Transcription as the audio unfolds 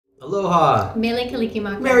Aloha! Mele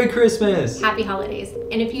Kalikimaka. Merry Christmas! Happy holidays.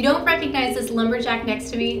 And if you don't recognize this lumberjack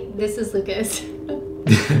next to me, this is Lucas.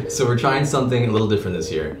 So we're trying something a little different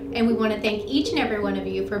this year. And we want to thank each and every one of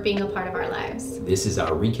you for being a part of our lives. This is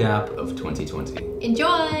our recap of 2020.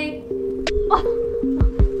 Enjoy! Oh,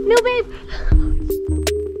 no, babe!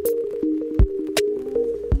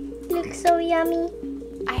 Looks so yummy.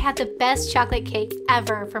 I had the best chocolate cake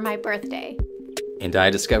ever for my birthday. And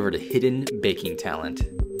I discovered a hidden baking talent.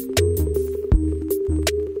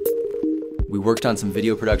 We worked on some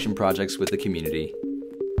video production projects with the community.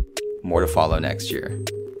 More to follow next year.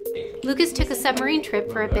 Lucas took a submarine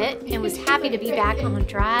trip for a bit and was happy to be back on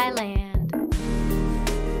dry land.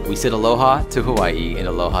 We said aloha to Hawaii and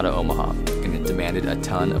aloha to Omaha, and it demanded a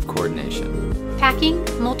ton of coordination. Packing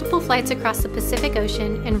multiple flights across the Pacific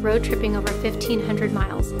Ocean and road tripping over 1,500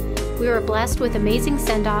 miles. We were blessed with amazing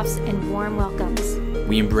send-offs and warm welcomes.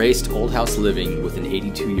 We embraced old house living with an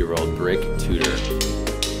 82-year-old brick Tudor.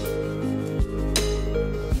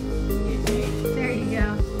 There you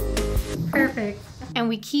go. Perfect. And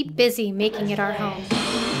we keep busy making it our home.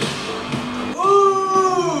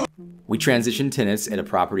 We transitioned tenants at a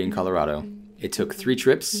property in Colorado. It took 3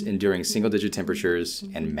 trips, enduring single-digit temperatures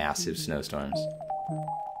and massive snowstorms.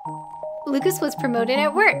 Lucas was promoted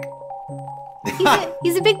at work.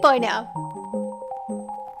 He's a big boy now.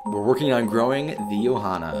 We're working on growing the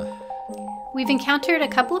Ohana. We've encountered a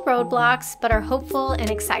couple of roadblocks, but are hopeful and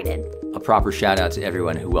excited. A proper shout out to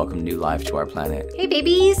everyone who welcomed new life to our planet. Hey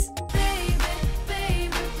babies!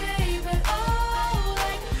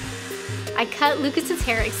 I cut Lucas's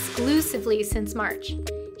hair exclusively since March.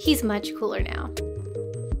 He's much cooler now.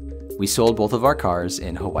 We sold both of our cars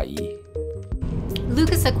in Hawaii.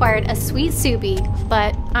 Lucas acquired a sweet Subi,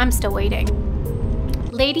 but I'm still waiting.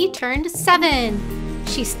 Lady turned 7.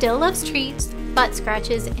 She still loves treats, butt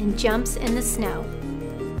scratches, and jumps in the snow.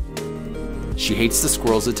 She hates the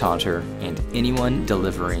squirrels that taunt her and anyone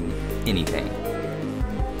delivering anything.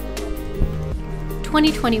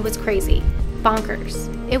 2020 was crazy, bonkers.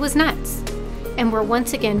 It was nuts. And we're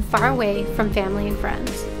once again far away from family and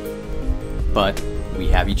friends. But we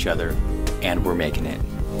have each other and we're making it.